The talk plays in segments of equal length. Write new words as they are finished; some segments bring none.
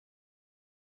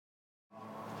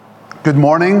Good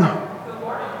morning.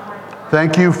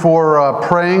 Thank you for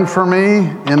praying for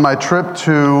me in my trip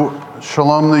to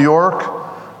Shalom, New York,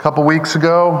 a couple weeks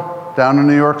ago, down in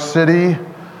New York City.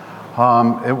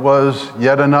 It was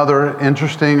yet another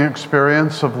interesting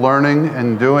experience of learning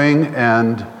and doing,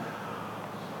 and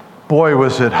boy,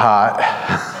 was it hot.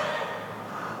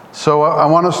 So I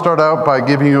want to start out by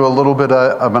giving you a little bit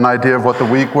of an idea of what the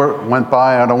week went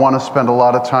by. I don't want to spend a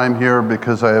lot of time here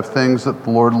because I have things that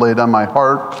the Lord laid on my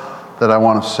heart that I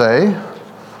want to say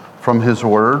from His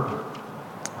Word.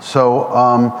 So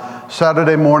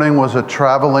Saturday morning was a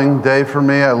traveling day for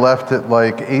me. I left at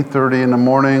like 8:30 in the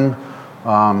morning,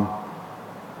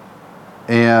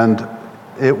 and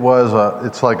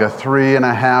it's like a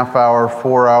 3.5 hour,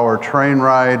 4 hour train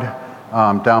ride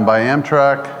down by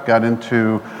Amtrak. Got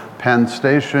into Penn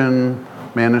Station,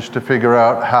 managed to figure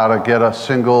out how to get a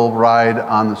single ride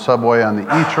on the subway on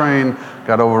the E-train,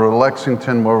 got over to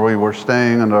Lexington where we were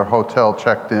staying in our hotel,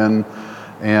 checked in,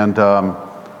 and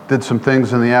did some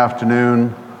things in the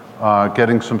afternoon,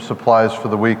 getting some supplies for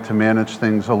the week to manage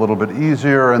things a little bit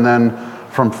easier. And then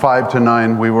from 5 to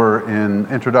 9, we were in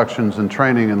introductions and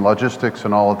training and logistics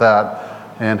and all of that,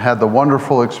 and had the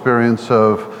wonderful experience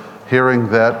of hearing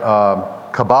that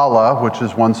Kabbalah, which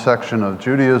is one section of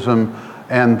Judaism,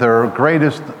 and their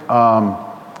greatest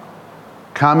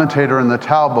commentator in the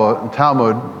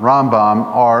Talmud, Rambam,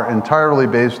 are entirely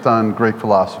based on Greek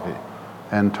philosophy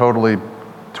and totally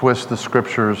twist the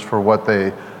scriptures for what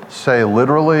they say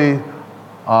literally,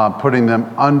 putting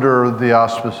them under the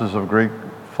auspices of Greek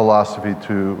philosophy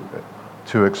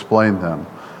to explain them.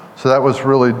 So that was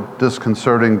really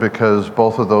disconcerting because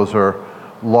both of those are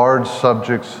large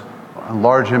subjects,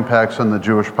 large impacts on the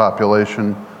Jewish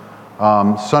population.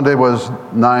 Sunday was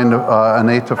an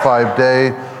 8 to 5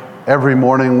 day. Every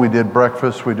morning we did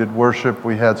breakfast, we did worship,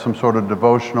 we had some sort of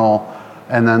devotional,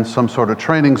 and then some sort of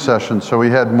training session. So we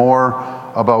had more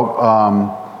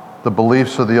about the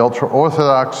beliefs of the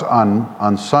ultra-Orthodox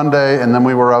on Sunday, and then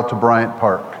we were out to Bryant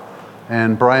Park.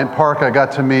 And Bryant Park, I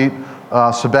got to meet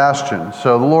Sebastian.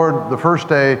 So the Lord, the first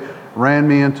day, ran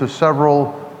me into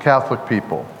several Catholic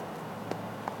people.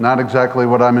 Not exactly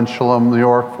what I'm in Shalom, New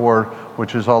York for,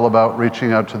 which is all about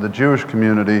reaching out to the Jewish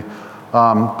community.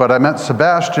 But I met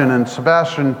Sebastian, and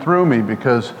Sebastian threw me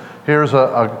because here's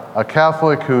a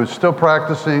Catholic who's still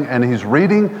practicing, and he's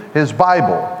reading his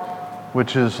Bible,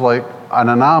 which is like an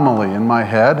anomaly in my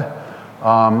head.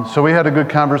 So we had a good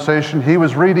conversation. He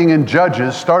was reading in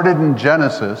Judges, started in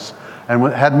Genesis,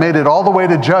 and had made it all the way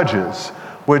to Judges,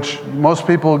 which most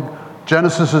people,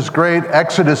 Genesis is great,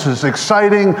 Exodus is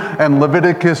exciting, and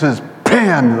Leviticus is,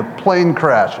 bam, the plane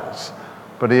crashes.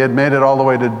 But he had made it all the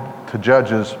way to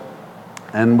Judges,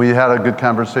 and we had a good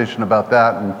conversation about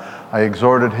that, and I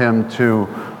exhorted him to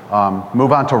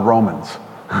move on to Romans,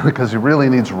 because he really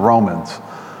needs Romans.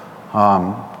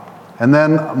 And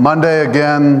then Monday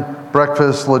again,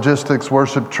 breakfast, logistics,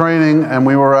 worship, training, and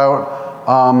we were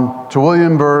out to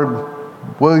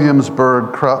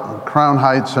Williamsburg, Crown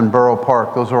Heights, and Borough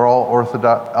Park. Those are all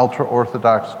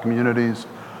ultra-Orthodox communities.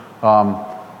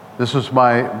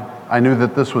 I knew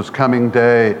that this was coming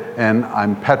day, and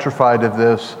I'm petrified of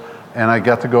this, and I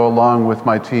got to go along with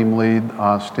my team lead,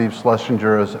 Steve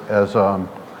Schlesinger, as a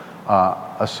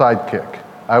sidekick.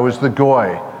 I was the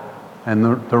goy, and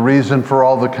the reason for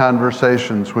all the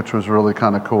conversations, which was really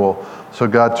kind of cool. So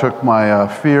God took my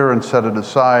fear and set it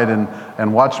aside, and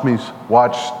watched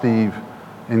Steve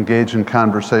engage in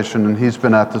conversation, and he's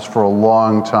been at this for a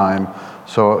long time.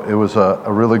 So it was a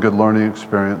really good learning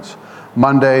experience.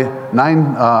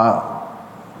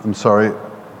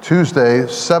 Tuesday,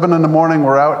 7 in the morning,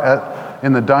 we're out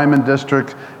in the Diamond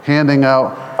District handing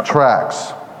out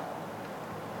tracts.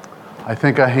 I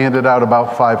think I handed out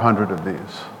about 500 of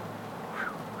these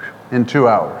in 2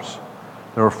 hours.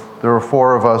 There were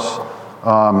 4 of us,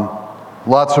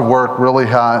 lots of work, really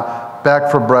hot, back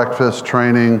for breakfast,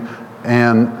 training,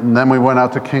 and then we went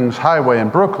out to Kings Highway in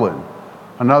Brooklyn,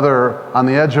 another on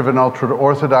the edge of an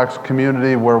ultra-Orthodox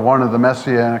community where one of the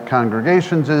Messianic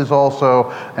congregations is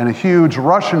also, and a huge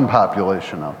Russian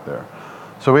population out there.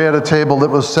 So we had a table that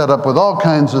was set up with all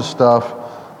kinds of stuff,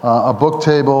 a book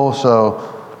table, so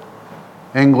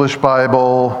English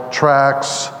Bible,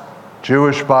 tracts,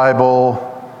 Jewish Bible,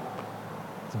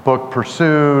 the book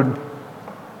Pursued.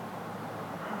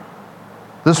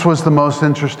 This was the most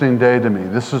interesting day to me.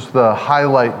 This is the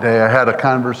highlight day. I had a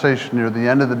conversation near the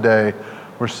end of the day.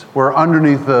 We're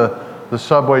underneath the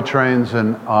subway trains,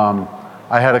 and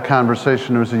I had a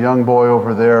conversation. There was a young boy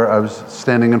over there. I was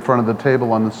standing in front of the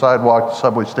table on the sidewalk. The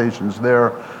subway station's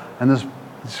there. And this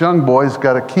young boy's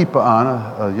got a kippah on,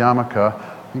 a yarmulke,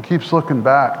 and keeps looking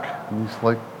back. And he's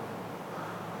like,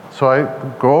 So I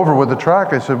go over with the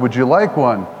track. I said, would you like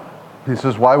one? He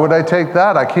says, why would I take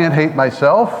that? I can't hate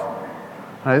myself.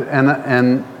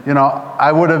 And you know,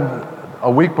 I would have, a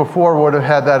week before, would have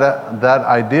had that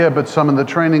idea, but some of the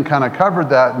training kind of covered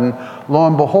that. And lo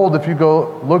and behold, if you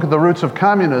go look at the roots of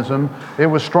communism, it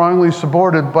was strongly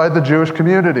supported by the Jewish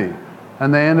community.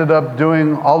 And they ended up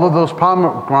doing all of those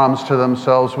pogroms to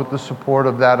themselves with the support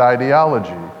of that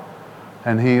ideology.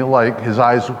 And he, like, his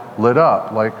eyes lit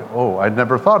up, like, oh, I'd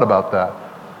never thought about that.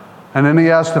 And then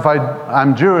he asked if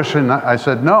I'm Jewish, and I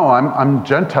said, no, I'm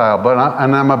Gentile,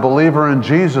 and I'm a believer in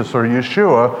Jesus or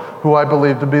Yeshua, who I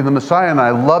believe to be the Messiah, and I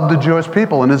love the Jewish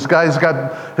people. And his eyes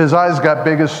got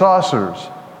big as saucers.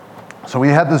 So we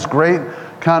had this great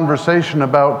conversation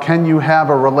about, can you have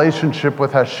a relationship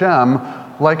with Hashem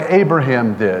like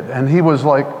Abraham did? And he was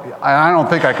like, I don't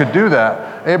think I could do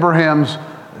that. Abraham's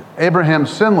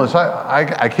sinless.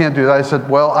 I can't do that. I said,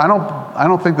 well, I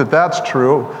don't think that that's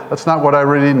true. That's not what I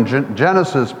read in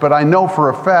Genesis, but I know for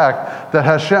a fact that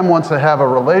Hashem wants to have a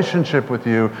relationship with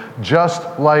you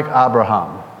just like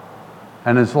Abraham.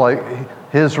 And it's like,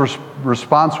 his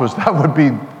response was, that would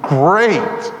be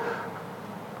great.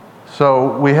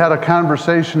 So we had a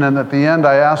conversation, and at the end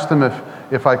I asked him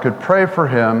if I could pray for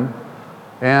him,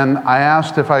 and I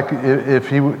asked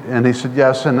and he said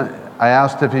yes, and I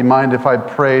asked if he minded if I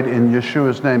prayed in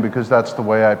Yeshua's name, because that's the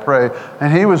way I pray.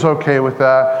 And he was okay with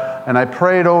that. And I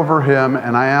prayed over him,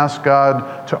 and I asked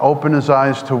God to open his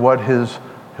eyes to what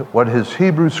his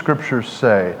Hebrew scriptures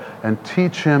say, and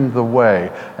teach him the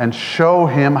way, and show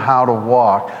him how to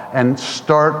walk, and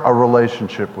start a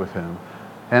relationship with him.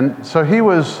 And so he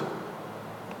was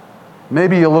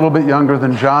maybe a little bit younger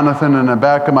than Jonathan. In the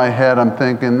back of my head, I'm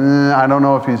thinking, I don't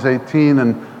know if he's 18,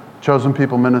 and Chosen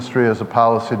People Ministry has a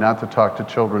policy not to talk to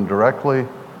children directly.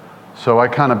 So I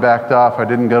kind of backed off. I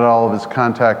didn't get all of his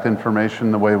contact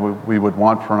information the way we would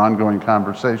want for an ongoing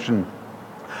conversation.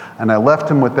 And I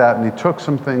left him with that, and he took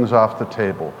some things off the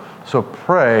table. So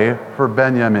pray for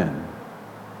Benjamin.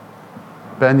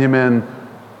 Benjamin,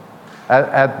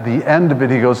 at the end of it,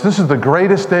 he goes, this is the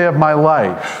greatest day of my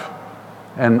life.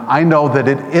 And I know that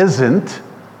it isn't,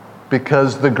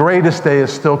 because the greatest day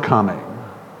is still coming.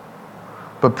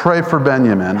 But pray for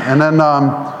Benjamin. And then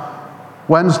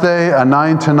Wednesday, a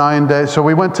 9 to 9 day. So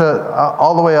we went to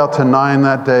all the way out to 9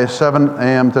 that day, 7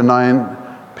 a.m. to 9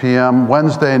 p.m.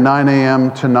 Wednesday, 9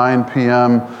 a.m. to 9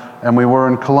 p.m. And we were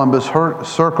in Columbus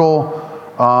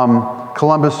Circle.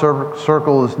 Columbus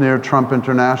Circle is near Trump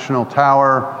International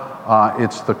Tower.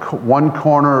 It's the one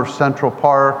corner of Central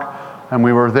Park. And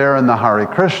we were there, and the Hare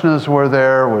Krishnas were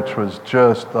there, which was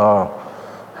just,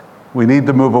 we need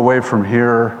to move away from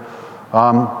here.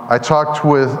 I talked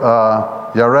with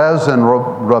Yarez and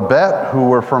Robet, who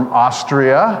were from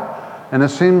Austria, and it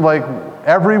seemed like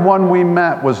everyone we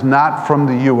met was not from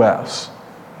the U.S.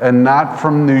 and not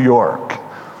from New York.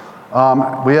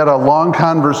 We had a long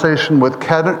conversation with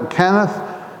Kenneth.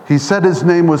 He said his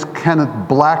name was Kenneth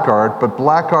Blackard, but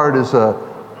Blackard is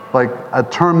a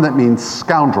term that means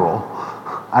scoundrel.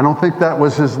 I don't think that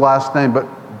was his last name, but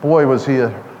boy, was he a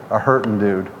hurtin'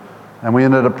 dude. And we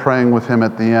ended up praying with him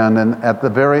at the end. And at the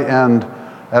very end,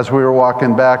 as we were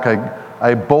walking back,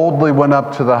 I boldly went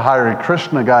up to the Hare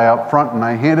Krishna guy out front, and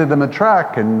I handed him a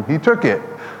tract, and he took it.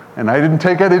 And I didn't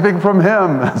take anything from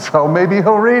him, so maybe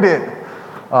he'll read it.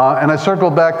 And I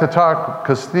circled back to talk,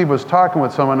 because Steve was talking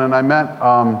with someone, and I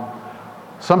met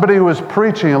somebody who was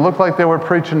preaching. It looked like they were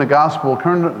preaching the gospel.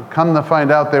 Come to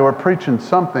find out, they were preaching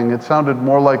something. It sounded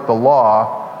more like the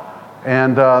law.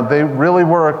 And they really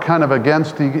were kind of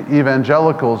against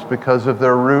evangelicals because of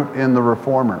their root in the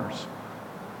reformers.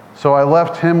 So I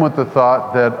left him with the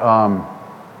thought that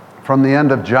from the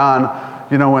end of John,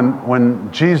 you know,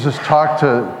 when Jesus talked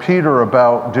to Peter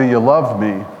about, do you love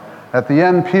me? At the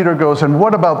end, Peter goes, and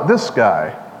what about this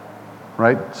guy?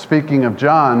 Right? Speaking of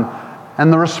John.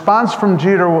 And the response from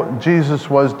Jesus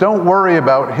was, don't worry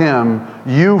about him,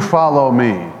 you follow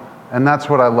me. And that's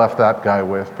what I left that guy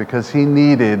with, because he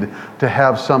needed to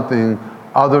have something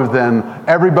other than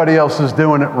everybody else is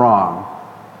doing it wrong.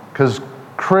 Because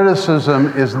criticism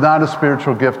is not a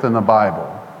spiritual gift in the Bible.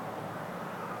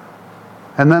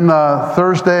 And then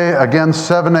Thursday, again,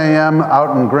 7 a.m.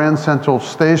 out in Grand Central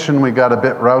Station, we got a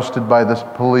bit rousted by the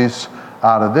police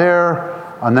out of there.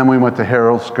 And then we went to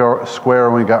Herald Square,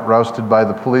 and we got rousted by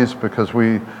the police because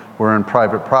we were in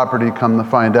private property, come to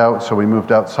find out. So we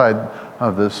moved outside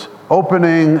of this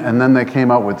opening, and then they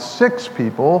came out with 6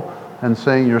 people and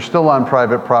saying, you're still on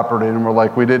private property. And we're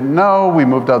like, we didn't know. We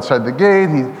moved outside the gate.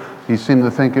 He seemed to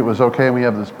think it was okay. We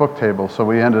have this book table. So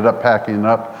we ended up packing it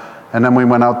up. And then we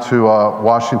went out to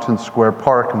Washington Square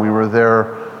Park, and we were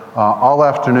there all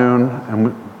afternoon.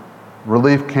 And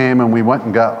relief came and we went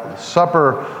and got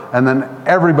supper, and then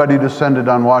everybody descended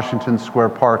on Washington Square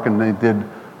Park, and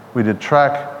we did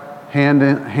track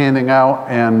handing out,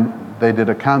 and they did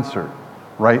a concert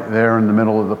right there in the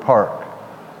middle of the park.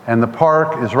 And the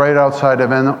park is right outside of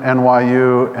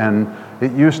NYU, and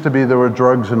it used to be there were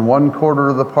drugs in one quarter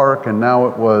of the park, and now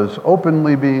it was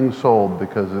openly being sold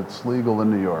because it's legal in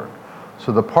New York.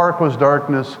 So the park was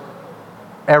darkness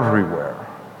everywhere.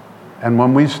 And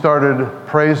when we started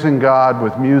praising God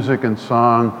with music and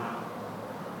song,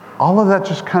 all of that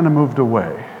just kind of moved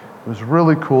away. It was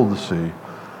really cool to see.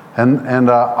 And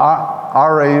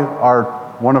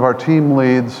one of our team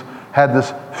leads, had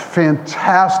this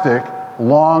fantastic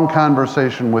long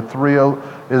conversation with 3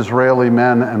 Israeli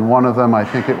men, and one of them, I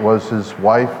think it was his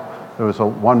wife. There was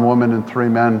one woman and 3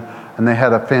 men, and they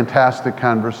had a fantastic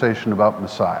conversation about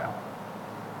Messiah.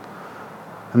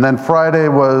 And then Friday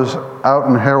was out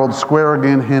in Herald Square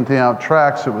again, handing out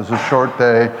tracts. It was a short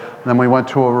day. And then we went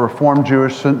to a Reformed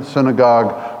Jewish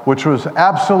synagogue, which was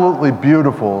absolutely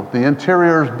beautiful. The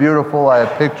interior is beautiful. I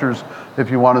have pictures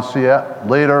if you want to see it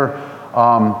later.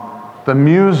 The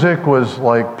music was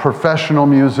like professional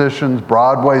musicians,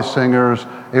 Broadway singers.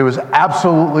 It was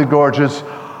absolutely gorgeous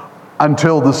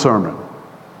until the sermon.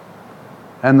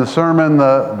 And the sermon,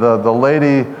 the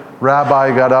lady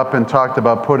rabbi got up and talked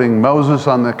about putting Moses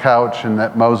on the couch, and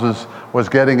that Moses was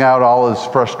getting out all his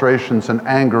frustrations and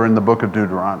anger in the book of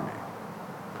Deuteronomy.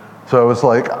 So it was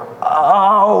like,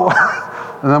 oh.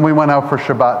 And then we went out for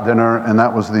Shabbat dinner, and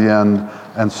that was the end.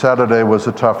 And Saturday was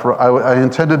a tough. I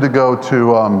intended to go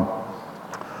to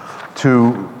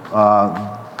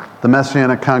the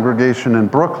Messianic congregation in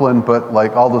Brooklyn, but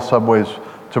like all the subways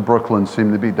to Brooklyn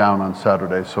seemed to be down on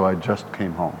Saturday, so I just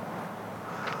came home.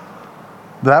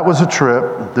 That was a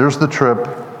trip. There's the trip.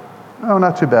 Oh,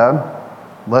 not too bad.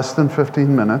 Less than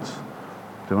 15 minutes.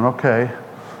 Doing okay.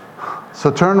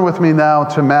 So turn with me now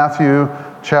to Matthew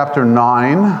chapter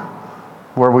 9,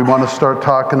 where we want to start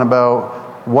talking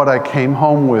about what I came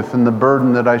home with and the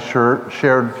burden that I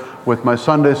shared with my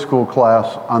Sunday school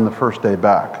class on the first day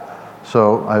back.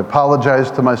 So I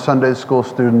apologize to my Sunday school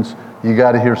students. You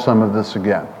got to hear some of this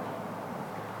again.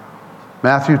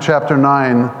 Matthew chapter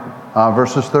 9,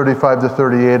 verses 35 to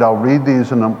 38. I'll read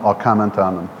these and I'll comment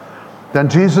on them. Then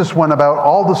Jesus went about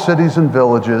all the cities and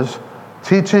villages,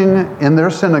 teaching in their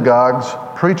synagogues,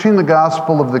 preaching the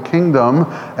gospel of the kingdom,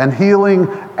 and healing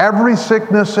every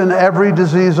sickness and every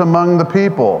disease among the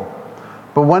people.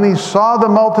 But when he saw the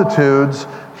multitudes,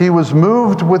 he was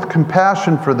moved with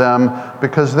compassion for them,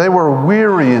 because they were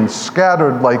weary and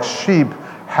scattered like sheep,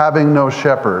 having no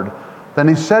shepherd. Then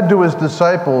he said to his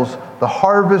disciples, "The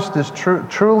harvest is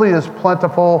truly is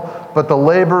plentiful, but the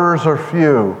laborers are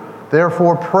few.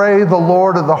 Therefore pray the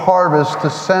Lord of the harvest to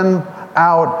send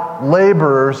out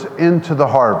laborers into the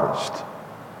harvest."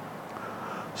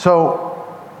 So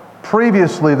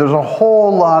previously, there's a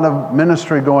whole lot of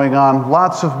ministry going on,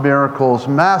 lots of miracles.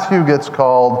 Matthew gets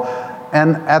called,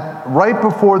 and right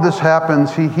before this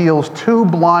happens, he heals 2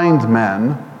 blind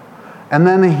men, and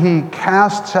then he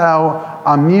casts out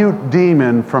a mute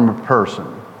demon from a person.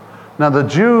 Now, the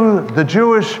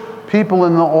Jewish people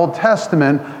in the Old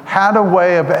Testament had a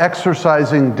way of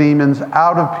exorcising demons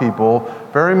out of people,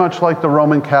 very much like the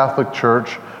Roman Catholic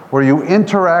Church, where you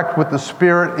interact with the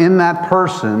spirit in that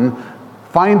person,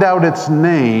 find out its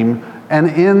name, and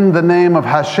in the name of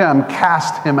Hashem,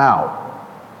 cast him out,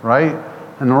 right?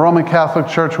 And the Roman Catholic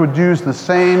Church would use the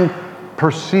same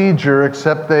procedure,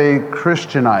 except they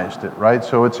Christianized it, right?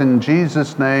 So it's in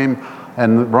Jesus' name,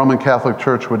 and the Roman Catholic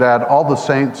Church would add all the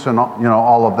saints and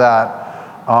all of that.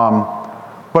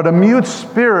 But a mute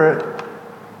spirit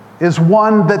is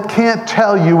one that can't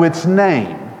tell you its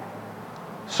name.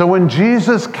 So when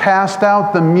Jesus cast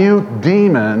out the mute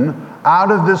demon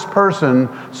out of this person,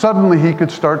 suddenly he could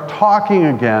start talking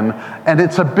again, and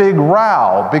it's a big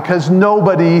row because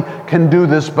nobody can do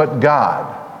this but God.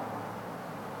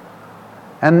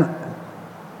 And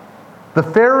the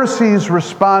Pharisees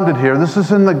responded here. This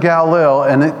is in the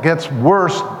Galilee, and it gets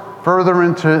worse further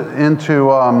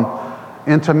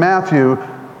into Matthew.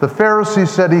 The Pharisees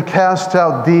said he cast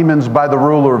out demons by the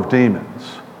ruler of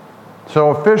demons.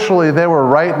 So officially, they were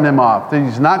writing him off.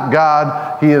 He's not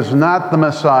God. He is not the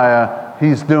Messiah.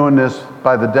 He's doing this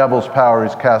by the devil's power.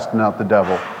 He's casting out the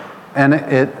devil.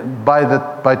 And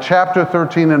by chapter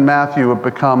 13 in Matthew, it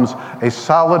becomes a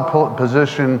solid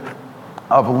position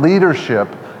of leadership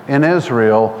in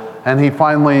Israel, and he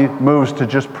finally moves to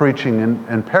just preaching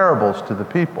in parables to the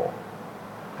people.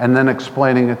 and then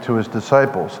explaining it to his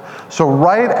disciples. So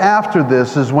right after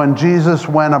this is when Jesus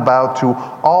went about to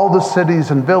all the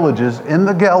cities and villages in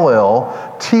the Galilee,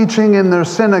 teaching in their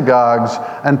synagogues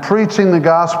and preaching the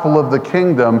gospel of the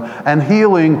kingdom and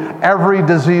healing every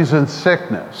disease and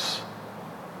sickness.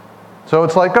 So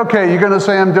it's like, okay, you're going to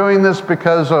say I'm doing this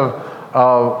because of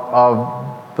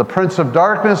the prince of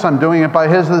darkness. I'm doing it by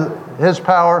his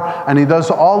power. And he does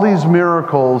all these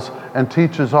miracles and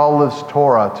teaches all this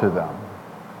Torah to them.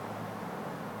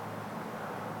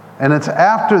 And it's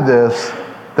after this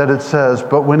that it says,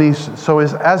 but when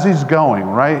as he's going,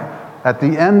 right, at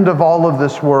the end of all of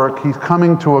this work, he's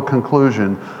coming to a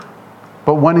conclusion.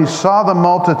 But when he saw the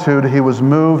multitude, he was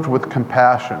moved with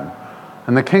compassion.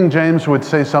 And the King James would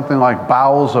say something like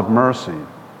bowels of mercy.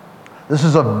 This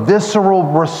is a visceral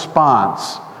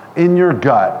response in your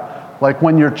gut, like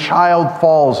when your child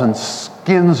falls and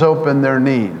skins open their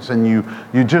knees, and you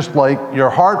just like, your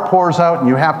heart pours out and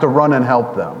you have to run and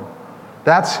help them.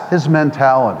 That's his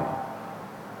mentality,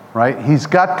 right? He's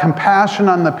got compassion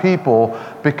on the people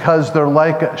because they're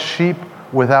like a sheep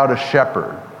without a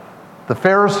shepherd. The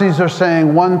Pharisees are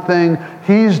saying one thing,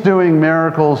 he's doing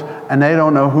miracles, and they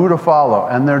don't know who to follow.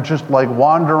 And they're just like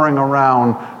wandering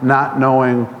around, not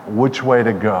knowing which way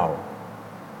to go.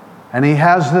 And he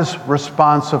has this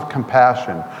response of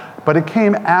compassion. But it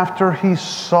came after he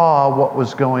saw what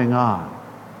was going on.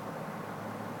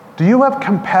 Do you have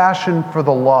compassion for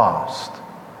the lost?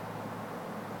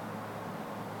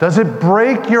 Does it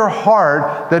break your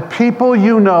heart that people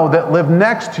you know that live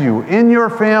next to you, in your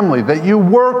family, that you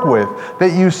work with,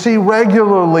 that you see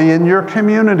regularly in your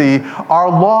community, are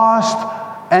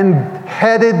lost and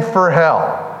headed for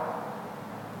hell?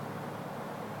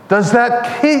 Does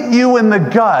that hit you in the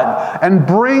gut and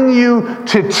bring you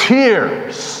to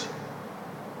tears?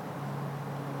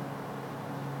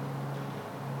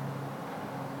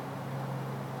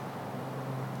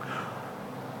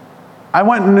 I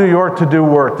went to New York to do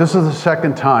work. This is the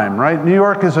second time, right? New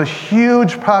York is a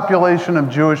huge population of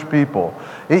Jewish people.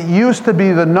 It used to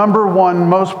be the #1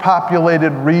 most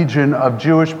populated region of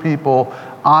Jewish people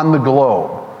on the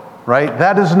globe, right?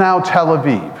 That is now Tel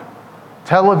Aviv.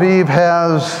 Tel Aviv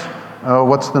has,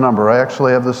 what's the number? I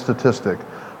actually have the statistic.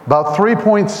 About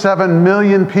 3.7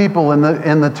 million people in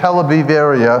the Tel Aviv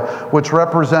area, which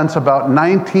represents about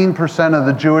 19% of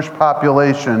the Jewish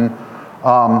population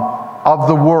of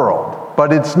the world.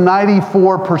 But it's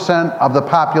 94% of the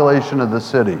population of the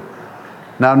city.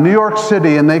 Now, New York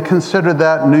City, and they consider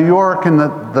that New York and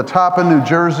the top of New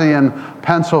Jersey and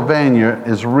Pennsylvania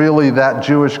is really that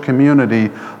Jewish community.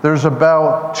 There's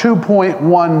about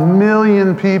 2.1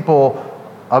 million people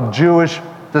of Jewish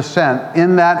descent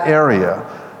in that area.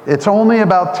 It's only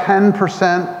about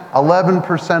 10%,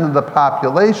 11% of the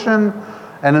population,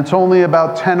 and it's only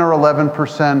about 10 or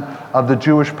 11% of the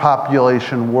Jewish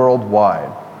population worldwide.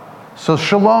 So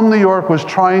Shalom New York was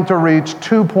trying to reach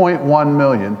 2.1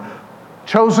 million.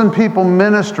 Chosen People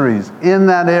Ministries in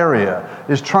that area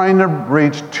is trying to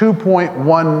reach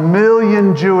 2.1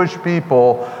 million Jewish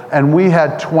people, and we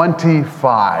had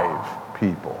 25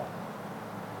 people.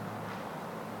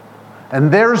 And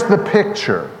there's the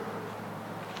picture.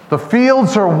 The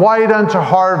fields are white unto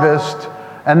harvest,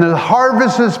 and the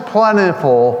harvest is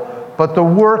plentiful, but the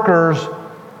workers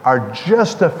are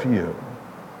just a few.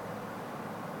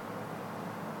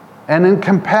 And in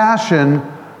compassion,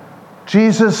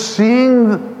 Jesus,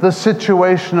 seeing the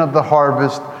situation of the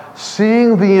harvest,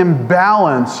 seeing the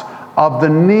imbalance of the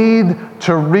need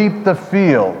to reap the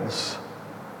fields,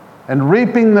 and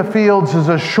reaping the fields is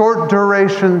a short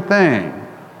duration thing,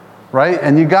 right?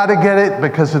 And you got to get it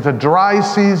because it's a dry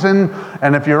season,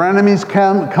 and if your enemies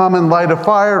come and light a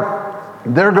fire,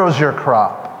 there goes your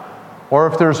crop. Or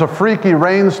if there's a freaky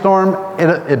rainstorm,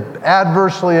 it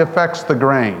adversely affects the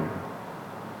grain.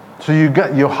 So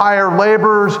you hire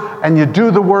laborers and you do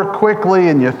the work quickly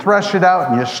and you thresh it out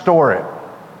and you store it.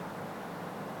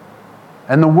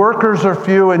 And the workers are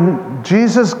few, and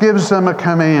Jesus gives them a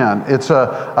command. It's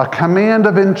a command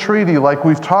of entreaty, like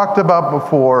we've talked about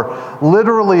before.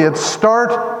 Literally, it's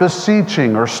start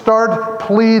beseeching or start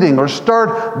pleading or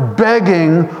start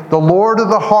begging the Lord of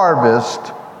the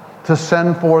harvest to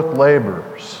send forth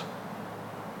laborers.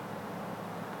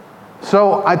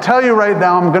 So I tell you right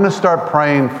now, I'm going to start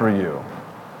praying for you.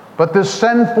 But this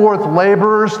send forth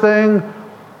laborers thing,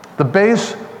 the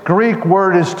base Greek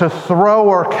word is to throw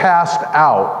or cast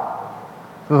out.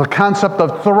 The concept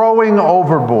of throwing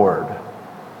overboard.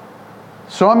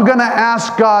 So I'm going to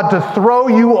ask God to throw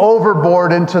you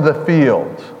overboard into the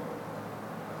field.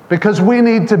 Because we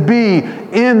need to be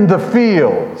in the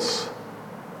fields.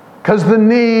 Because the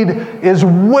need is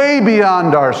way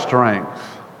beyond our strength.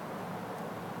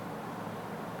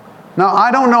 Now,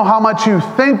 I don't know how much you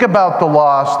think about the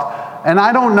lost, and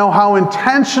I don't know how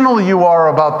intentional you are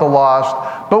about the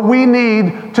lost, but we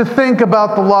need to think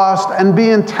about the lost and be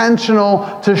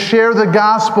intentional to share the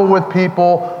gospel with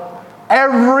people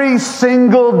every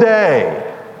single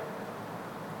day.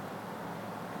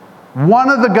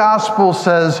 One of the Gospels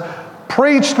says,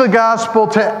 preach the gospel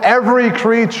to every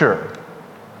creature.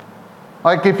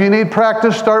 Like if you need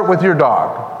practice, start with your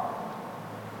dog.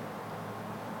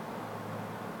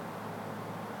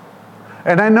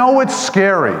 And I know it's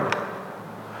scary.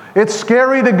 It's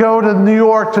scary to go to New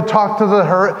York to talk to the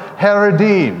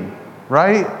Haredim,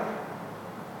 right?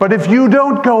 But if you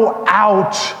don't go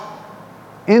out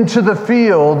into the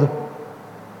field,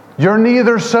 you're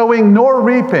neither sowing nor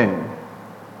reaping.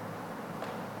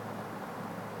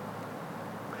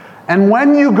 And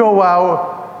when you go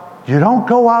out, you don't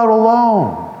go out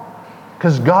alone,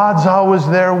 because God's always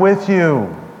there with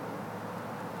you.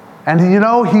 And you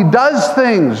know, He does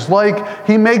things like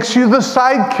He makes you the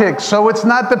sidekick so it's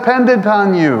not dependent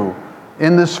on you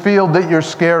in this field that you're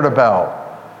scared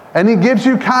about. And He gives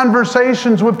you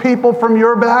conversations with people from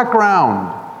your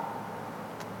background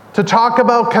to talk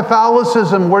about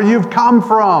Catholicism, where you've come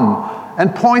from,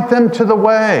 and point them to the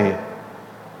way.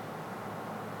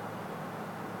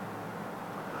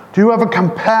 Do you have a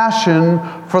compassion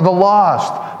for the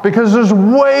lost? Because there's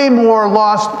way more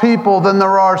lost people than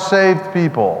there are saved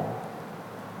people.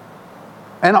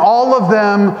 And all of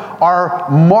them are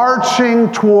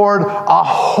marching toward a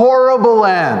horrible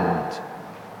end,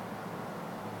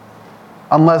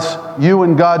 unless you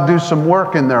and God do some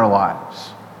work in their lives.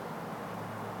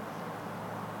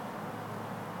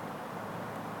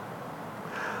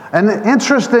 And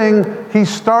interesting, he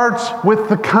starts with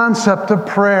the concept of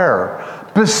prayer.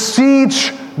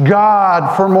 Beseech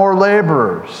God for more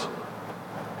laborers.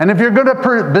 And if you're going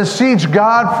to beseech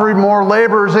God for more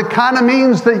laborers, it kind of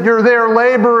means that you're there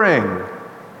laboring.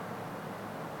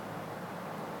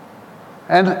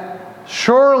 And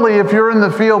surely if you're in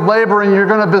the field laboring, you're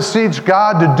going to beseech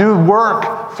God to do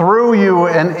work through you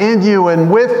and in you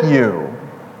and with you.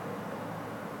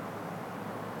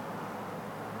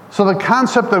 So the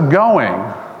concept of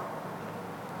going,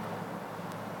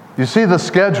 you see the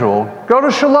schedule. Go to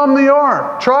Shalom, New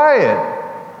York. Try it.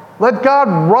 Let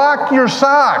God rock your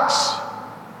socks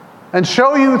and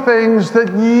show you things that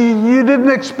you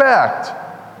didn't expect.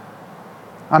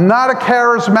 I'm not a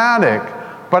charismatic,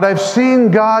 but I've seen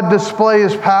God display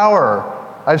His power.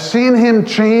 I've seen Him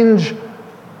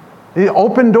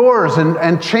open doors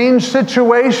and change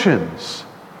situations.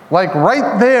 Like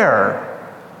right there.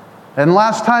 And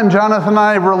last time, Jonathan and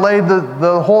I relayed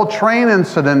the whole train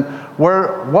incident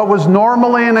where what was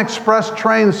normally an express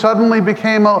train suddenly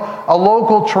became a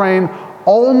local train,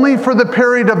 only for the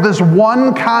period of this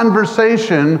one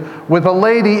conversation with a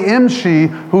lady, Imshi,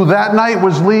 who that night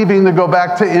was leaving to go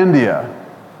back to India.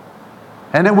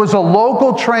 And it was a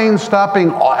local train stopping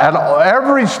at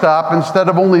every stop instead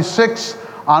of only 6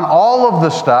 on all of the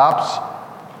stops,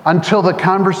 until the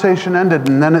conversation ended,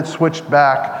 and then it switched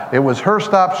back. It was her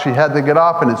stop, she had to get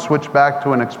off, and it switched back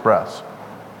to an express.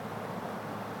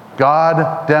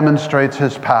 God demonstrates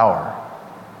His power.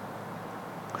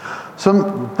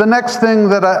 So the next thing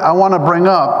that I want to bring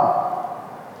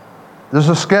up, there's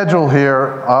a schedule here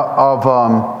of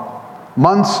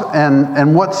months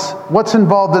and what's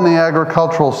involved in the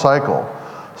agricultural cycle.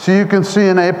 So you can see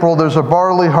in April there's a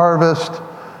barley harvest.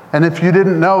 And if you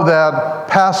didn't know that,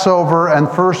 Passover and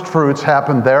first fruits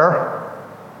happened there.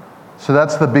 So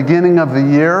that's the beginning of the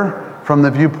year from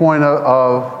the viewpoint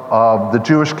of the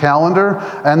Jewish calendar.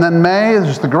 And then May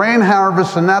is the grain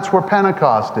harvest, and that's where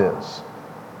Pentecost is.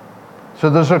 So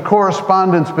there's a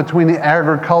correspondence between the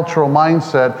agricultural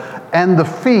mindset and the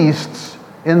feasts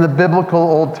in the biblical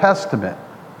Old Testament.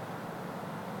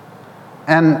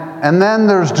 And then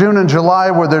there's June and July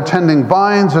where they're tending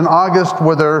vines, and August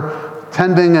where they're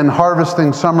tending and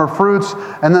harvesting summer fruits.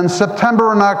 And then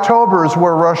September and October is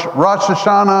where Rosh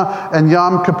Hashanah and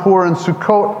Yom Kippur and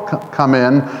Sukkot come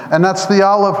in, and that's the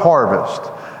olive harvest.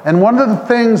 And one of the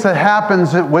things that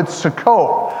happens with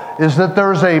Sukkot is that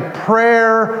there's a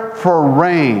prayer for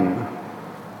rain.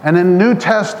 And in New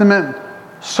Testament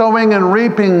sowing and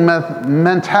reaping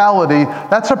mentality,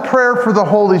 that's a prayer for the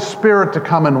Holy Spirit to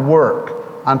come and work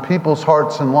on people's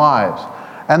hearts and lives.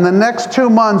 And the next 2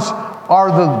 months are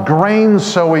the grain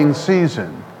sowing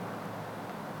season,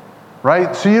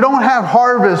 right? So you don't have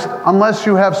harvest unless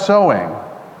you have sowing.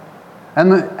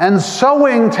 And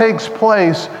sowing takes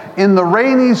place in the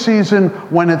rainy season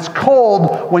when it's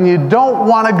cold, when you don't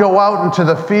want to go out into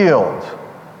the field.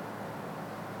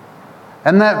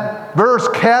 And that verse,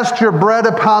 cast your bread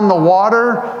upon the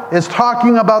water, is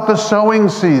talking about the sowing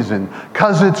season,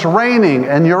 because it's raining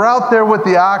and you're out there with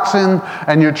the oxen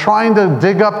and you're trying to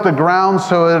dig up the ground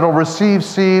so it'll receive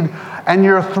seed, and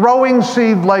you're throwing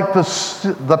seed like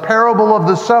the parable of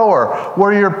the sower,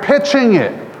 where you're pitching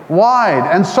it wide,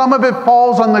 and some of it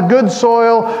falls on the good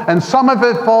soil, and some of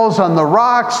it falls on the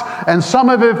rocks, and some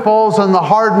of it falls on the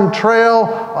hardened trail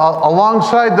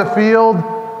alongside the field,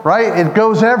 right? It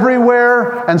goes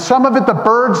everywhere, and some of it the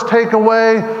birds take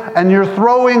away, and you're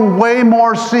throwing way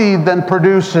more seed than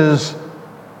produces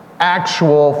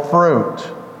actual fruit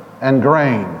and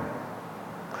grain.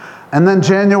 And then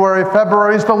January,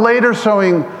 February is the later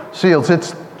sowing seasons.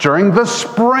 It's during the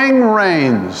spring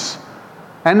rains.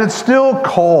 And it's still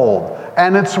cold,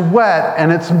 and it's wet,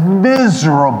 and it's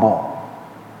miserable.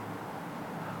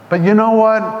 But you know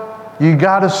what? You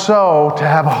got to sow to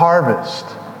have harvest.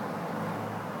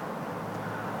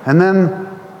 And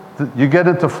then you get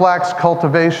into flax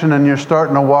cultivation, and you're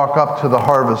starting to walk up to the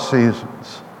harvest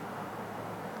seasons.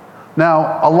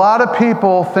 Now, a lot of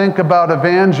people think about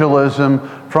evangelism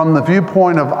from the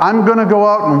viewpoint of, I'm going to go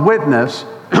out and witness.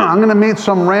 I'm going to meet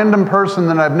some random person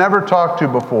that I've never talked to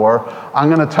before. I'm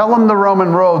going to tell them the Roman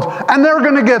roads, and they're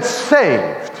going to get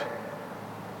saved.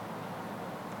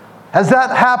 Has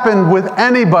that happened with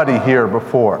anybody here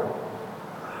before?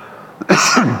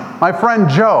 My friend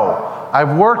Joe,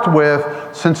 I've worked with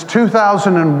since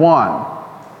 2001.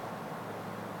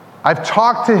 I've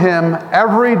talked to him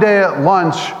every day at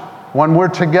lunch when we're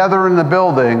together in the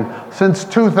building since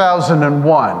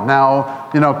 2001. Now,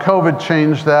 COVID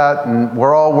changed that, and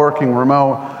we're all working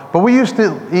remote. But we used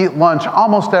to eat lunch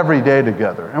almost every day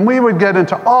together. And we would get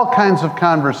into all kinds of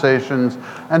conversations.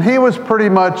 And he was pretty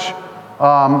much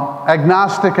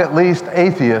agnostic, at least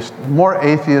atheist, more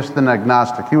atheist than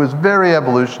agnostic. He was very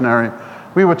evolutionary.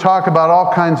 We would talk about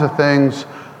all kinds of things,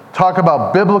 talk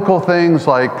about biblical things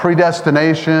like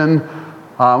predestination,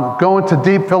 go into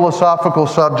deep philosophical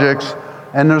subjects.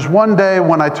 And there's one day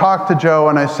when I talked to Joe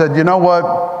and I said, you know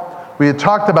what? We had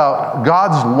talked about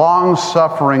God's long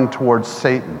suffering towards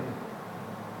Satan.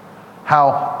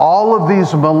 How all of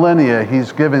these millennia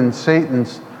he's given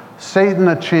Satan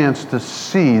a chance to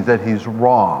see that he's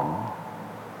wrong.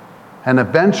 And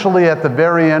eventually at the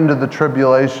very end of the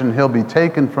tribulation, he'll be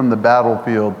taken from the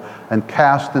battlefield and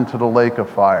cast into the lake of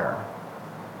fire.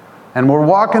 And we're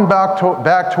walking back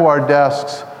to our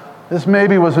desks. This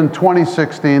maybe was in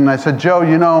 2016. And I said, Joe,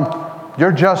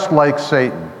 you're just like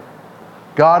Satan.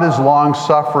 God is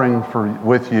long-suffering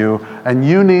with you, and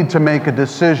you need to make a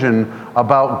decision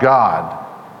about God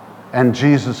and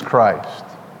Jesus Christ.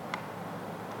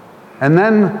 And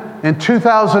then in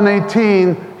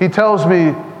 2018, he tells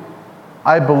me,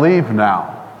 I believe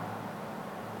now.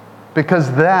 Because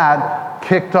that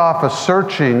kicked off a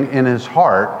searching in his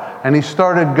heart, and he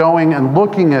started going and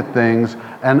looking at things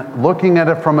and looking at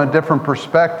it from a different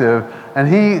perspective. And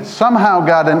he somehow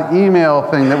got an email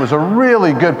thing that was a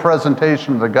really good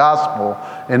presentation of the gospel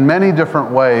in many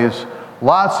different ways,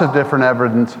 lots of different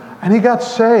evidence, and he got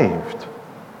saved.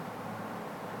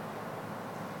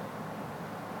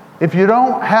 If you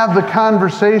don't have the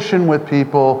conversation with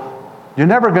people, you're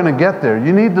never going to get there.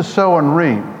 You need to sow and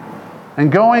reap.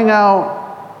 And going out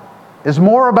is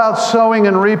more about sowing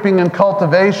and reaping and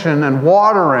cultivation and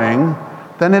watering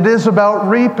than it is about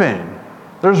reaping.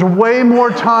 There's way more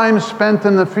time spent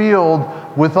in the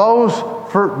field with those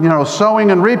for sowing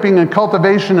and reaping and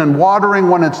cultivation and watering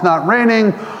when it's not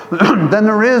raining than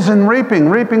there is in reaping.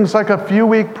 Reaping's like a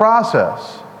few-week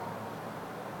process.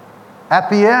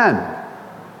 At the end,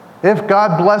 if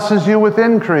God blesses you with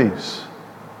increase.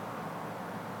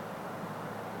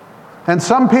 And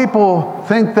some people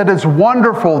think that it's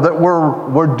wonderful that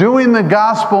we're doing the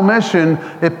gospel mission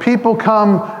if people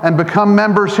come and become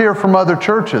members here from other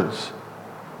churches.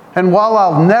 And while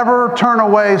I'll never turn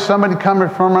away somebody coming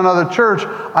from another church,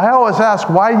 I always ask,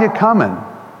 why are you coming?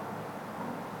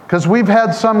 Because we've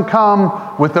had some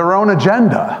come with their own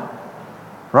agenda,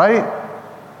 right?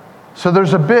 So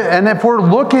there's a bit, and if we're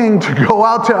looking to go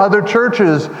out to other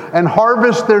churches and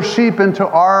harvest their sheep into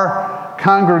our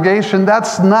congregation,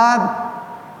 that's not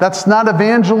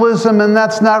evangelism, and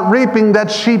that's not reaping,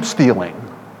 that's sheep stealing.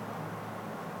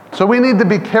 So we need to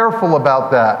be careful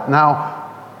about that. Now,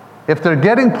 if they're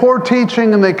getting poor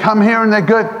teaching and they come here and they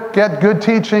get good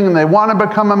teaching and they want to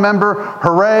become a member,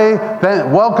 hooray,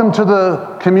 then welcome to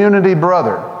the community,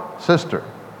 brother, sister,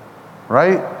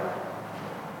 right?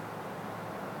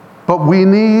 But we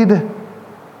need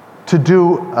to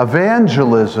do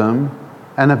evangelism.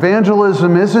 And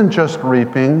evangelism isn't just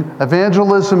reaping.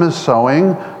 Evangelism is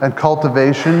sowing and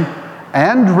cultivation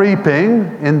and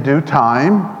reaping in due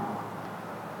time.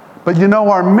 But you know,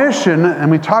 our mission,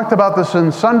 and we talked about this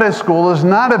in Sunday school, is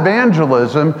not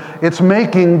evangelism, it's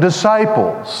making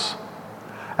disciples.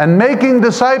 And making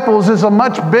disciples is a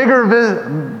much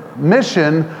bigger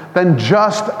mission than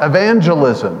just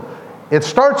evangelism. It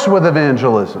starts with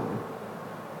evangelism.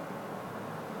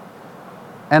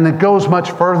 And it goes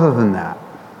much further than that.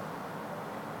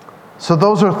 So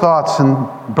those are thoughts and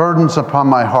burdens upon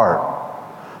my heart.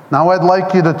 Now I'd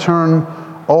like you to turn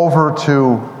over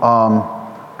to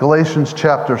Galatians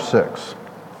chapter 6.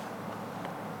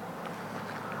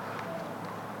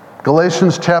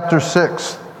 Galatians chapter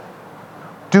 6.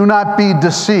 Do not be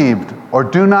deceived, or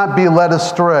do not be led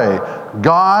astray.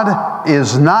 God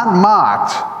is not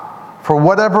mocked, for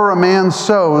whatever a man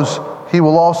sows, he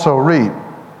will also reap.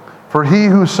 For he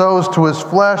who sows to his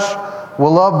flesh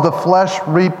will of the flesh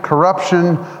reap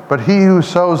corruption, but he who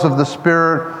sows of the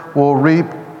Spirit will reap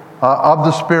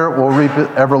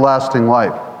everlasting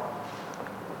life.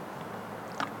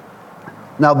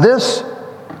 Now this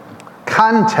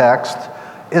context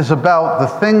is about the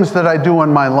things that I do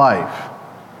in my life,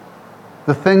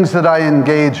 the things that I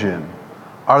engage in.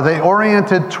 Are they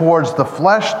oriented towards the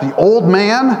flesh, the old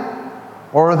man,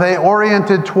 or are they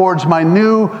oriented towards my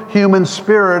new human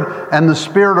spirit and the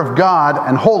Spirit of God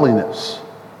and holiness,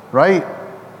 right?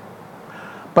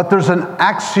 But there's an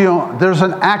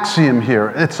axiom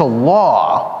here. It's a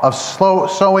law of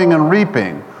sowing and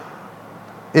reaping.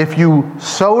 If you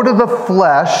sow to the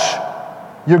flesh,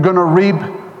 you're going to reap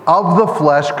of the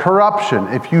flesh corruption.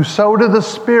 If you sow to the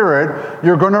Spirit,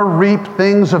 you're going to reap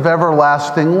things of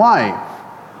everlasting life.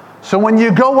 So when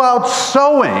you go out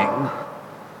sowing,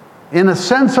 in a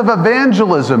sense of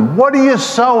evangelism, what are you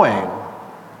sowing?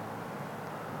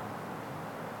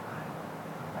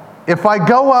 If I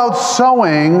go out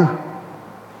sowing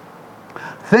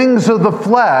things of the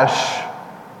flesh,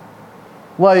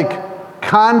 like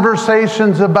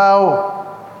conversations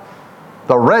about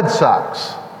the Red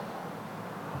Sox,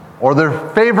 or their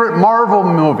favorite Marvel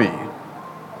movie,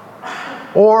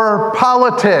 or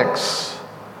politics,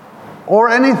 or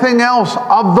anything else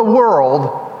of the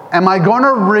world, am I going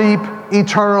to reap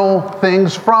eternal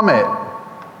things from it?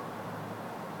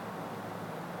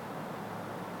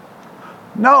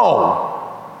 No.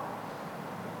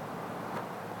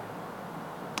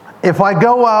 If I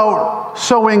go out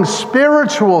sowing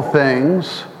spiritual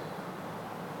things,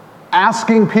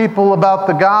 asking people about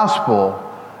the gospel,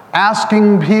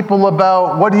 asking people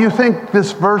about, what do you think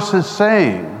this verse is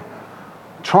saying?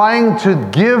 Trying to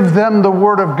give them the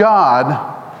Word of God,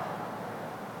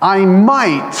 I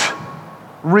might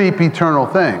reap eternal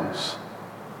things.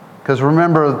 Because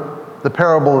remember the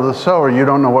parable of the sower, you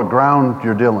don't know what ground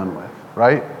you're dealing with,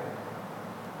 right?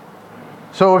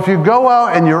 So if you go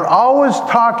out and you're always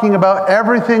talking about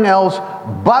everything else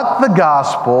but the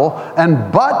gospel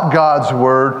and but God's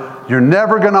Word, you're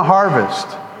never going to harvest.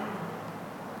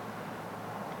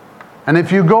 And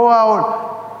if you go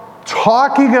out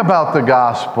talking about the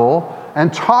gospel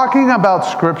and talking about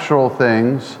scriptural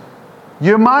things,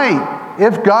 you might,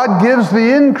 if God gives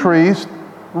the increase,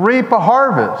 reap a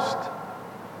harvest.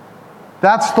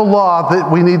 That's the law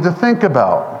that we need to think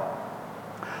about.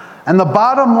 And the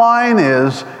bottom line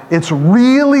is, it's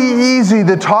really easy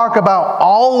to talk about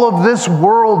all of this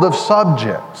world of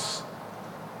subjects,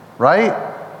 right?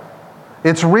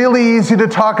 It's really easy to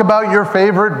talk about your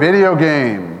favorite video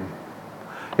game.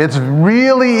 It's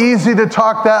really easy to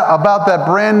talk about that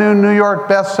brand new New York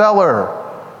bestseller.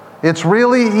 It's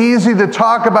really easy to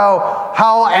talk about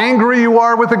how angry you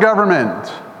are with the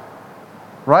government,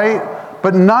 right?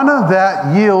 But none of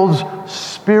that yields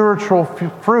spiritual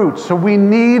fruit. So we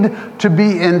need to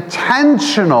be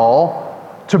intentional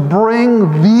to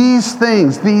bring these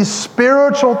things, these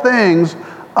spiritual things,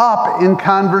 up in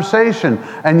conversation.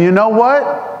 And you know what?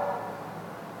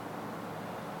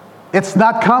 It's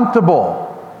not comfortable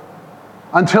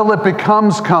until it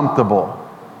becomes comfortable.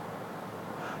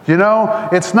 You know,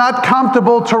 it's not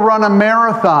comfortable to run a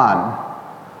marathon,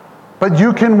 but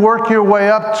you can work your way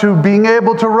up to being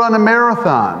able to run a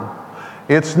marathon.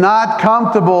 It's not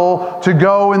comfortable to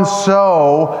go and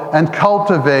sow and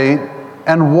cultivate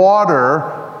and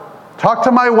water. Talk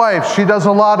to my wife. She does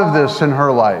a lot of this in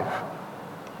her life,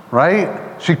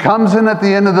 right? She comes in at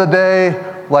the end of the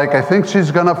day like, I think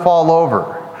she's going to fall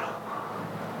over.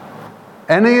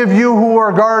 Any of you who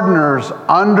are gardeners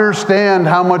understand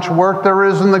how much work there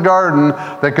is in the garden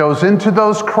that goes into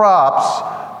those crops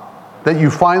that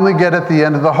you finally get at the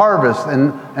end of the harvest.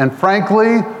 And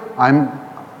frankly,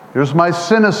 here's my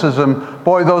cynicism.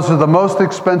 Boy, those are the most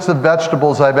expensive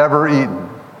vegetables I've ever eaten.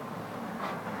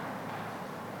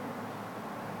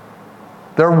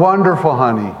 They're wonderful,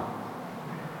 honey.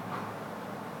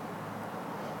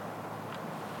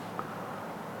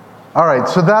 All right,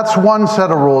 so that's one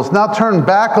set of rules. Now turn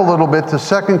back a little bit to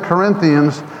 2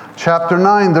 Corinthians chapter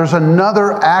 9. There's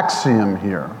another axiom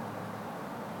here.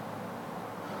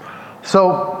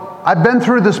 So I've been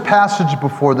through this passage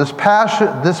before. This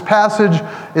passage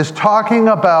is talking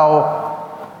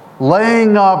about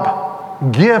laying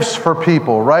up gifts for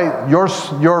people, right? Your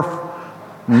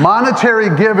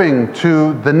monetary giving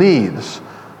to the needs.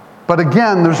 But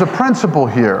again, there's a principle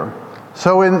here.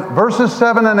 So in verses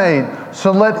 7 and 8,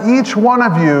 so let each one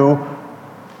of you,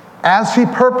 as he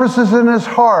purposes in his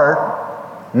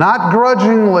heart, not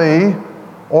grudgingly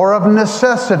or of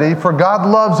necessity, for God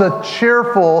loves a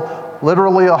cheerful,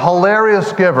 literally a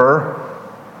hilarious giver.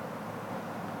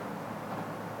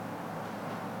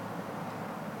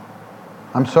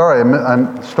 I'm sorry,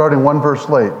 I'm starting one verse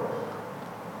late.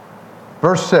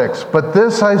 Verse 6, but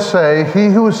this I say, he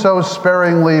who sows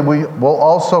sparingly will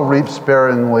also reap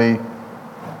sparingly,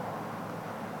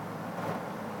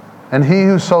 and he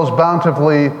who sows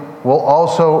bountifully will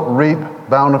also reap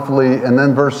bountifully. And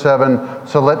then verse 7,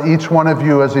 so let each one of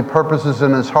you, as he purposes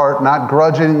in his heart, not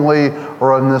grudgingly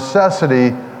or of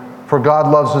necessity, for God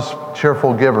loves a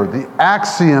cheerful giver. The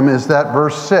axiom is that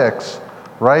verse 6,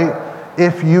 right?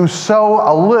 If you sow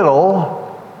a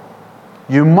little,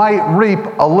 you might reap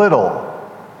a little.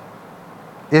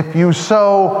 If you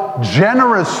sow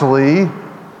generously,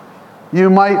 you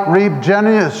might reap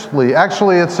generously.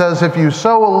 Actually, it says if you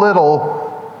sow a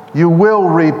little, you will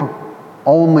reap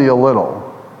only a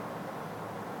little.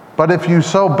 But if you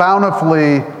sow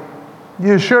bountifully,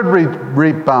 you should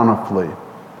reap bountifully.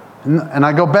 And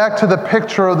I go back to the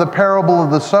picture of the parable